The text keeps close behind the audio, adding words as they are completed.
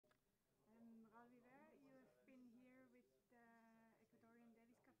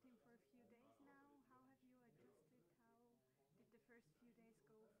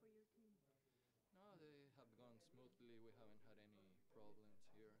Luckily, we haven't had any problems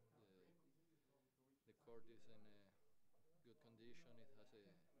here. The court is in a good condition.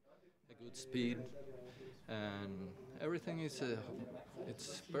 It has a good speed, and everything is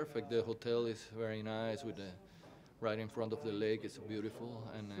it's perfect. The hotel is very nice with the right in front of the lake. It's beautiful,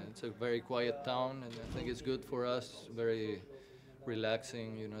 and it's a very quiet town. And I think it's good for us. Very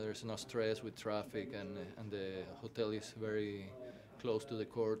relaxing. You know, there's no stress with traffic, and the hotel is very close to the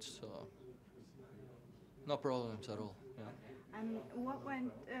courts, so no problems at all. Yeah. And what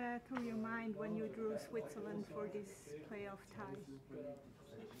went through your mind when you drew Switzerland for this playoff tie?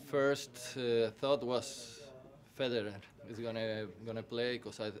 First thought was Federer is gonna play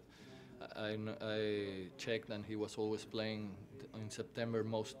because I checked and he was always playing in September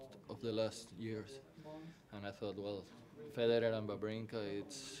most of the last years, and I thought, well, Federer and Wawrinka,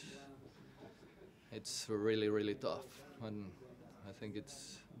 it's really tough, and I think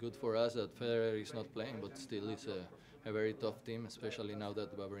it's good for us that Federer is not playing, but still it's a very tough team, especially now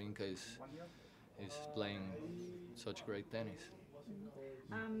that Wawrinka is playing such great tennis.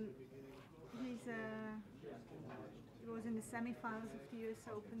 He was in the semi-finals of the US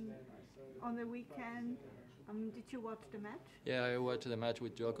Open on the weekend. Did you watch the match? Yeah, I watched the match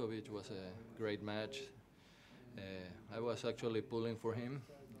with Djokovic. It was a great match. I was actually pulling for him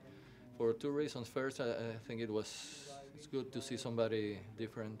for two reasons. First, I think it's good to see somebody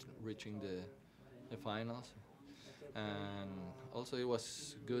different reaching the finals, and also it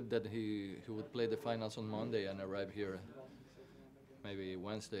was good that he would play the finals on Monday and arrive here maybe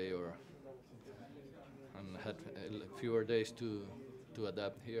Wednesday and had fewer days to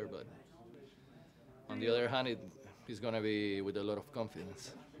adapt here. But on the other hand, he's going to be with a lot of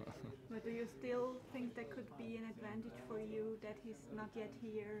confidence. But do you still think that could be an advantage for you that he's not yet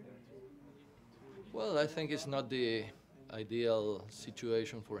here? Well, I think it's not the ideal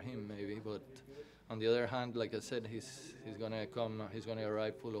situation for him, maybe, but on the other hand, like I said, he's gonna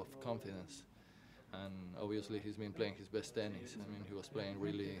arrive full of confidence, and obviously he's been playing his best tennis. I mean, he was playing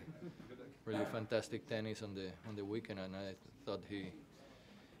really fantastic tennis on the weekend, and I thought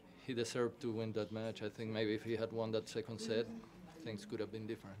he deserved to win that match. I think maybe if he had won that second set, things could have been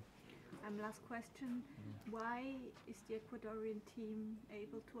different. Last question, why is the Ecuadorian team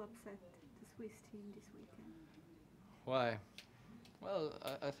able to upset the Swiss team this weekend? Why? Well,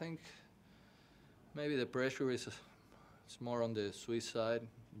 I think maybe the pressure is more on the Swiss side,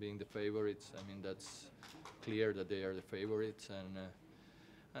 being the favorites. I mean, that's clear that they are the favorites,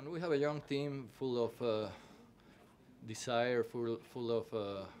 and we have a young team full of desire, full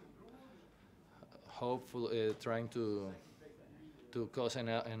of hope, trying to cause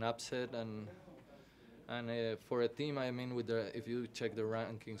an upset, and for a team, I mean, if you check the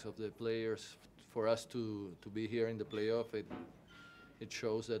rankings of the players, for us to be here in the playoff, it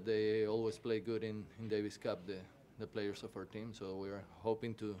shows that they always play good in Davis Cup, the players of our team. So we are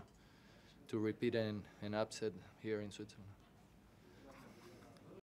hoping to repeat an upset here in Switzerland.